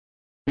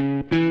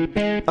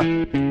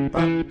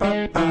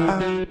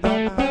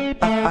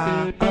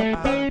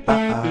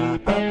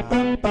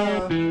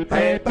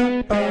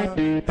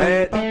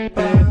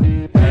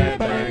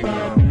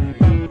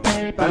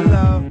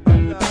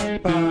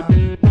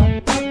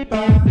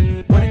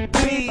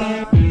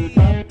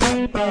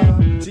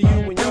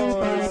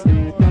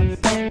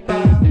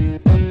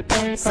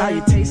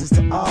Salutations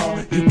to all,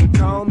 you can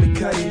call me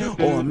Cuddy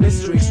or a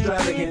mystery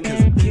extravagant,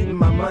 cause I'm getting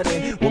my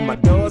money when my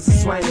doors are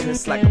swinging.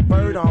 It's like a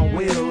bird on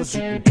wheels.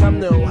 You can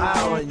come to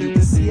Ohio and you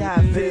can see how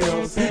it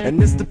feels.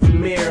 And it's the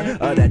premiere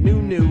of that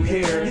new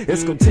here.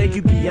 It's gonna take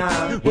you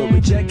beyond where we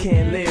just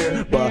can't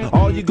live, but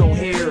all you gon'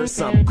 hear is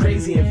something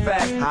crazy. In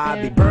fact, how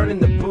I be burning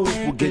the booth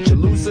will get you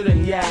looser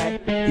than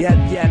yak.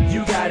 Yep,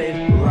 you got it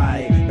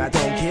right. Now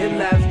don't get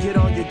left, get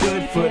on your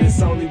good foot.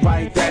 It's only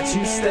right that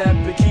you step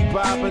and keep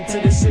bopping to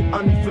this shit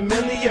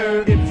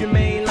unfamiliar. If your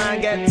main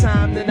line got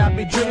time, then I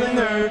be drilling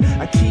her.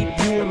 I keep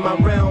you in my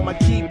realm, I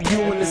keep you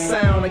in the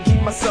sound. I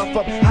keep myself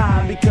up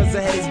high because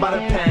the haze by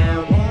the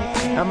pound.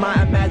 And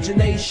my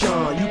imagination,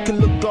 you can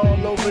look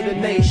all over the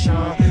nation,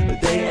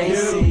 but they ain't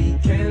see. You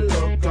can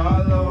look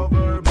all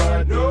over,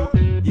 but no,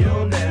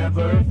 you'll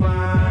never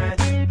find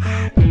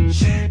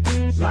shit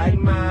like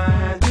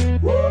mine.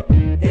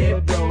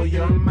 It blow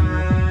your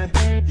mind.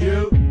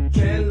 You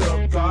can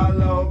look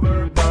all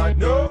over, but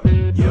no,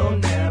 you'll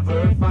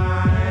never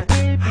find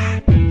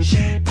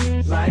shit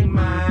like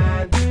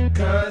mine,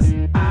 cause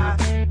I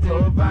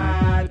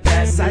provide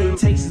that.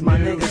 Salutations, my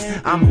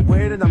niggas, I'm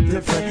aware that I'm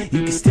different.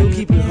 You can still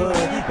keep your hood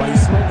while you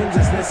smoking,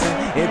 just listen.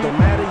 It don't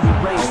matter your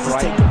race, just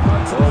take a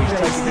punt to the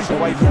face. Taking this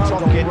away from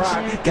Tompkins.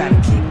 Gotta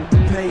keep the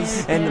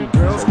pace, and them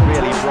girls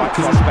really bright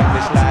prospect,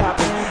 this lad.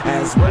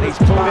 As well, He's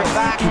pulled it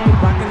back. Keep it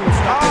rocking and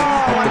stocking.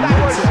 Oh, and that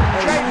was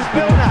James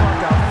Milner.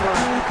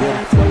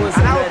 And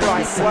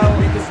Albright, well,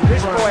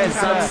 this boy has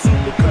had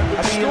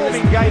a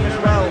storming game as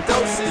well.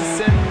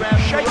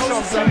 Shakes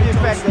off two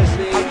defenders,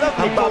 a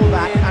lovely ball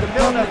back, and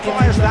Milner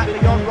fires that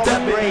beyond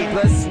Robert Reed.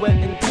 Blood, sweat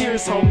and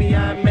tears, homie,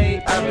 I've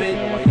been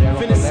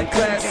finishing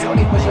class. It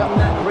was up,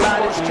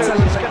 Reed too.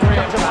 It's going to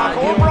come to Marc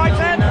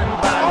Albrighton.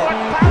 Oh,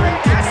 and Parry,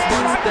 and it's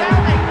right down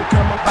there.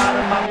 Come about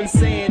him, I've been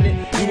saying it.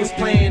 You was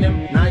playing him,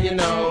 now you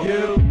know.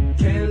 You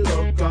can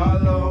look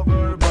all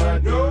over,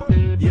 but no,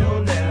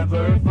 you'll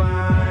never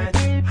find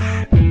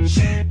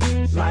shit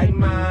like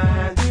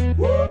mine.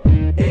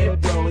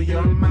 It blow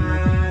your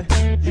mind.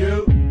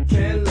 You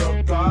can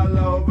look all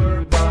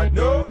over, but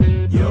no,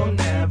 you'll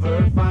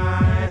never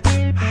find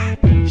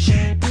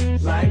shit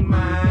like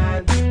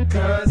mine,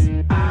 cause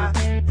I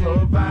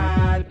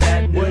provide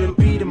that new. Wouldn't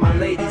be to my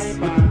ladies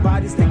with the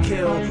bodies they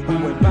kill,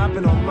 who went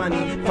bopping on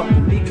money. Fuck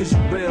with me cause you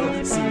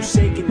real. See you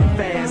shaking it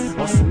fast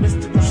on some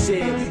mystical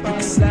shit. You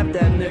can slap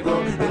that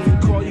nigga if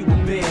he call you a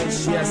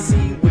bitch. Yeah, I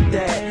see you with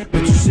that,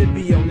 but you should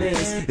be on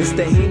this. It's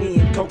the Henny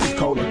and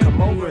Coca-Cola.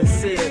 Come over and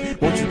sit.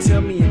 Won't you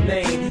tell me your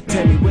name?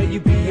 Tell me where you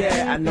be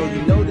at. I know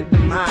you know that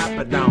I'm hot,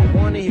 but I don't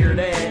wanna hear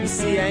that. You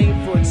see, I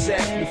aim for a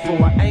check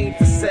before I aim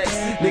for sex.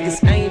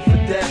 Niggas aim for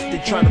death. They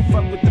tryna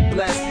fuck with the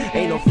blessed.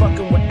 Ain't no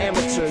fucking with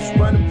amateurs.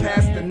 Running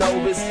past the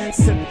novice.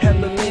 Sip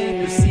hella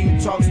lean. You see who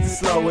talks the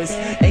slowest.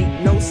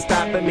 Ain't no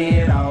stopping me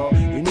at all.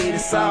 You need a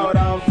sawed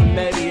off and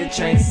maybe a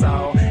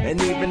chainsaw.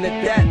 And even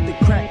at that, the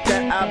crack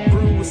that I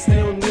brew is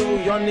still new.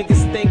 Y'all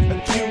niggas think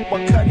acute,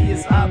 but Cuddy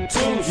is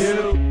obtuse.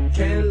 You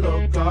can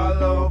look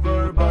all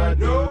over, but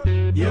no,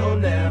 you'll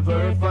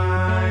never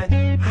find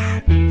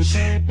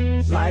shit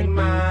like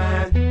mine.